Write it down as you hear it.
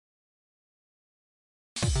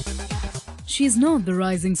She's not the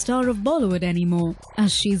rising star of Bollywood anymore,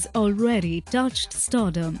 as she's already touched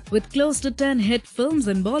stardom. With close to 10 hit films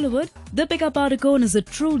in Bollywood, Deepika Padukone is a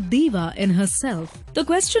true diva in herself. तो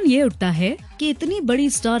question ये उठता है कि इतनी बड़ी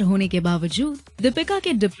star होने के बावजूद दीपिका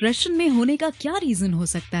के डिप्रेशन में होने का क्या रीजन हो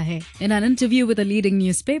सकता है? In an interview with a leading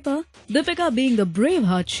newspaper, Deepika, being the brave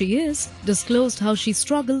heart she is, disclosed how she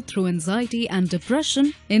struggled through anxiety and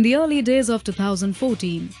depression in the early days of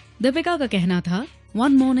 2014. Deepika का कहना था,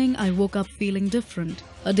 "One morning I woke up feeling different.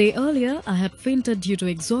 A day earlier I had fainted due to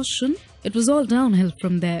exhaustion. It was all downhill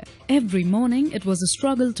from there. Every morning it was a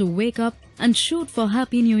struggle to wake up and shoot for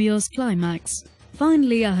Happy New Year's climax.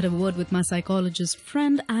 Finally, I had a word with my psychologist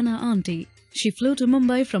friend Anna Auntie. She flew to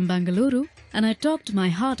Mumbai from Bengaluru and I talked my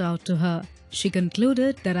heart out to her. She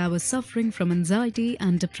concluded that I was suffering from anxiety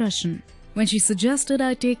and depression. When she suggested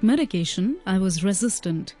I take medication, I was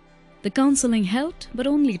resistant. The counseling helped, but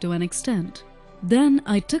only to an extent. Then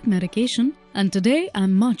I took medication and today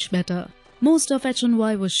I'm much better. Most of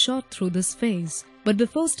HNY was shot through this phase. But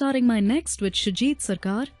before starting my next with Shajit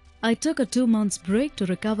Sarkar, I took a 2 months break to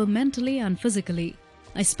recover mentally and physically.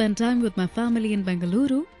 I spent time with my family in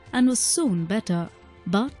Bengaluru and was soon better.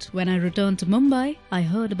 But when I returned to Mumbai, I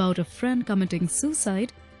heard about a friend committing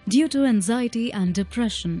suicide due to anxiety and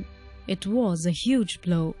depression. It was a huge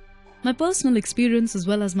blow. My personal experience as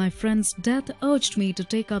well as my friend's death urged me to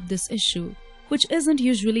take up this issue, which isn't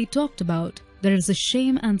usually talked about. There is a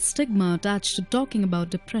shame and stigma attached to talking about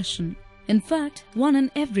depression. In fact, 1 in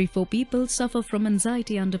every 4 people suffer from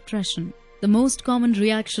anxiety and depression. The most common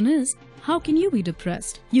reaction is, how can you be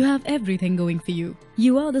depressed? You have everything going for you.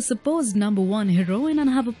 You are the supposed #1 heroine and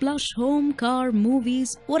have a plush home, car,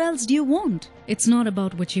 movies. What else do you want? It's not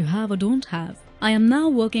about what you have or don't have. I am now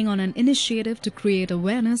working on an initiative to create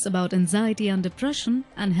awareness about anxiety and depression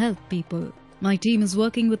and help people. My team is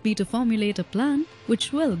working with me to formulate a plan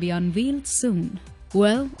which will be unveiled soon.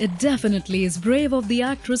 Well, it definitely is brave of the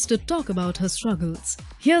actress to talk about her struggles.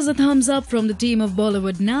 Here's a thumbs up from the team of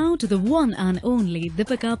Bollywood now to the one and only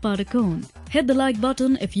Deepika Padukone. Hit the like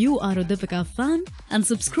button if you are a Deepika fan and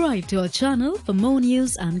subscribe to our channel for more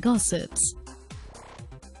news and gossips.